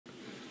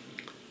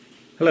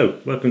Hello,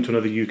 welcome to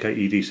another UK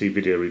EDC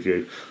video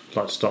review. I'd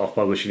like to start off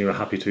by wishing you a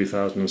happy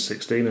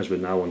 2016 as we're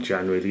now on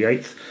January the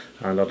 8th,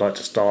 and I'd like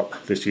to start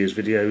this year's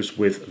videos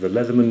with the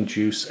Leatherman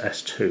Juice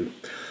S2.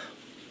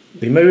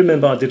 You may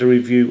remember I did a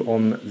review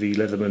on the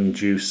Leatherman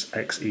Juice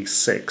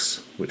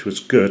XE6, which was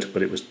good,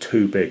 but it was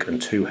too big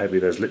and too heavy.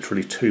 There's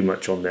literally too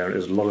much on there,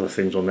 and a lot of the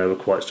things on there were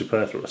quite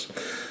superfluous.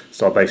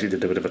 So I basically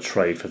did a bit of a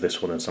trade for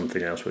this one and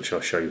something else, which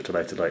I'll show you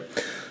today.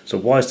 So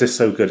why is this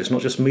so good? It's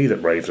not just me that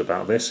raves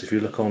about this. If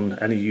you look on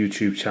any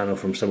YouTube channel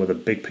from some of the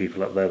big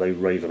people up there, they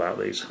rave about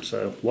these.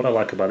 So what I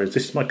like about it is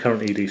this is my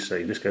current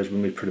EDC. This goes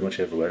with me pretty much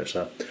everywhere. It's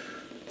a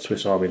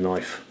Swiss Army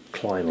knife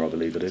climber, I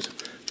believe it is.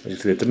 As you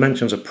see, the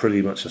dimensions are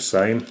pretty much the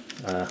same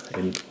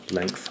in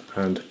length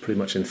and pretty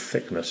much in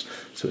thickness.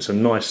 So it's a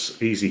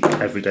nice, easy,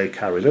 everyday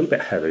carry. A little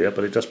bit heavier,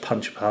 but it does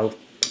punch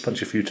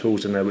a few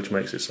tools in there, which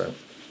makes it so.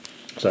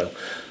 So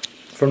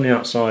from the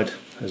outside,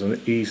 there's an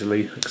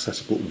easily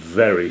accessible,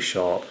 very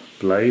sharp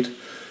blade.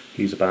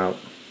 He's about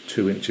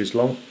 2 inches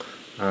long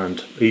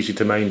and easy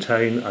to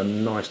maintain. A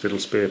nice little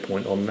spear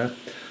point on there.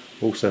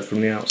 Also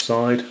from the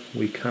outside,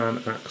 we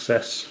can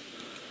access.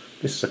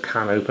 This is a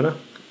can opener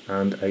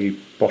and a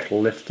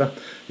bottle lifter.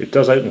 It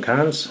does open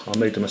cans. I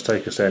made the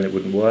mistake of saying it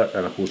wouldn't work,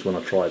 and of course when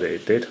I tried it,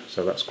 it did.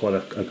 So that's quite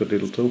a good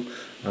little tool.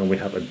 And we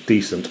have a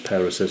decent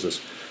pair of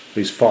scissors.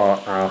 These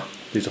are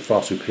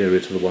far superior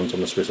to the ones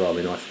on the Swiss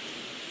Army knife.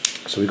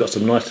 So we've got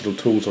some nice little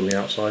tools on the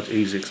outside,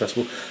 easy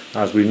accessible.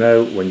 As we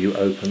know, when you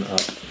open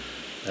up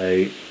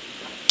a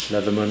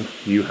Leatherman,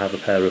 you have a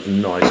pair of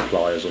nice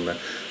pliers on there.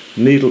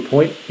 Needle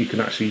point, you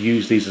can actually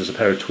use these as a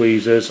pair of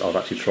tweezers. I've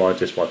actually tried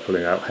this by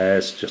pulling out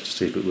hairs just to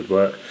see if it would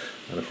work.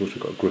 And of course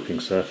we've got gripping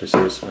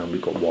surfaces and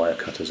we've got wire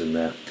cutters in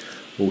there.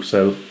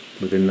 Also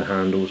within the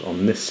handles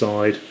on this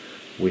side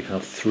we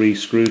have 3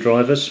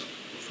 screwdrivers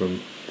from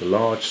the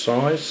large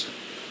size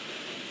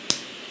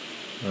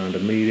and a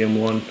medium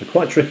one. They're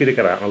quite tricky to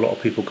get out, and a lot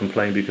of people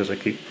complain because they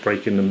keep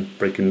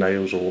breaking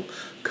nails or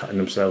cutting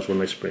themselves when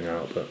they spring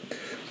out, but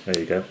there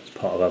you go, it's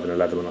part of having a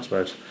Leatherman, I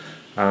suppose.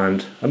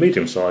 And a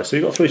medium size, so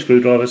you've got 3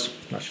 screwdrivers,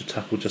 that should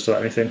tackle just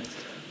about anything.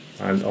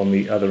 And on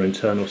the other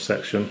internal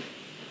section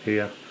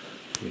here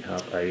we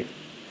have a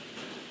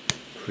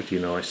pretty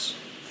nice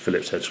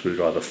Phillips head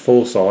screwdriver,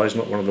 full size,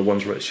 not one of the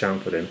ones where it's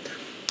chamfered in.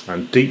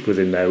 And deep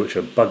within there, which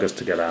are buggers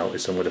to get out,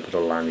 is somewhere to put a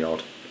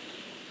lanyard.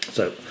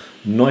 So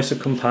nice and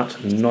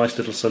compact, nice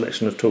little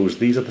selection of tools.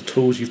 These are the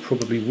tools you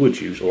probably would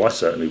use, or I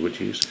certainly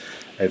would use,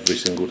 every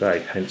single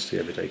day, hence the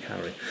everyday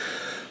carry.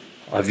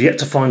 I've yet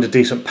to find a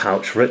decent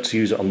pouch for it to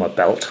use it on my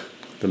belt.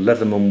 The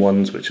Leatherman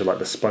ones, which are like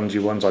the spongy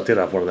ones, I did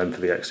have one of them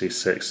for the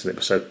XE6 and it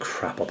was so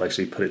crap I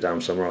basically put it down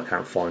somewhere, I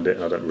can't find it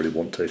and I don't really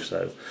want to,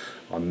 so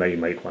I may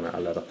make one out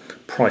of leather.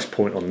 Price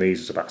point on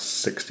these is about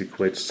 60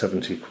 quid,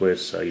 70 quid,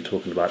 so you're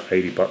talking about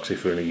 80 bucks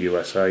if you're in the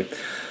USA.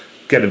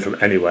 Get them from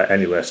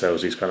anywhere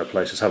sells these kind of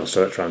places. Have a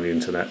search around the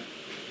internet,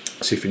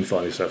 see if you can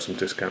find yourself some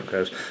discount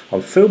codes.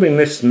 I'm filming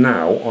this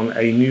now on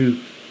a new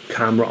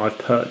camera I've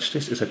purchased.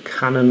 This is a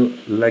Canon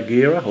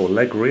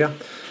Legria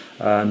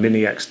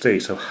Mini XD,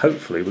 so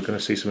hopefully we're going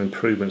to see some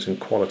improvements in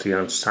quality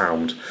and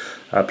sound.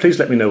 Please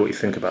let me know what you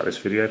think about this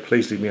video.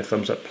 Please leave me a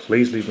thumbs up,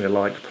 please leave me a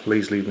like,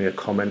 please leave me a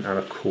comment, and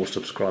of course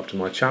subscribe to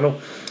my channel.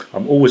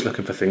 I'm always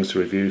looking for things to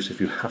review, so if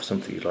you have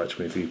something you'd like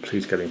to review,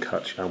 please get in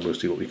touch and we'll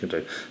see what we can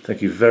do.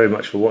 Thank you very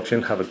much for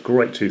watching. Have a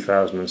great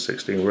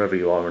 2016 wherever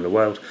you are in the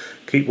world.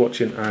 Keep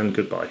watching and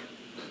goodbye.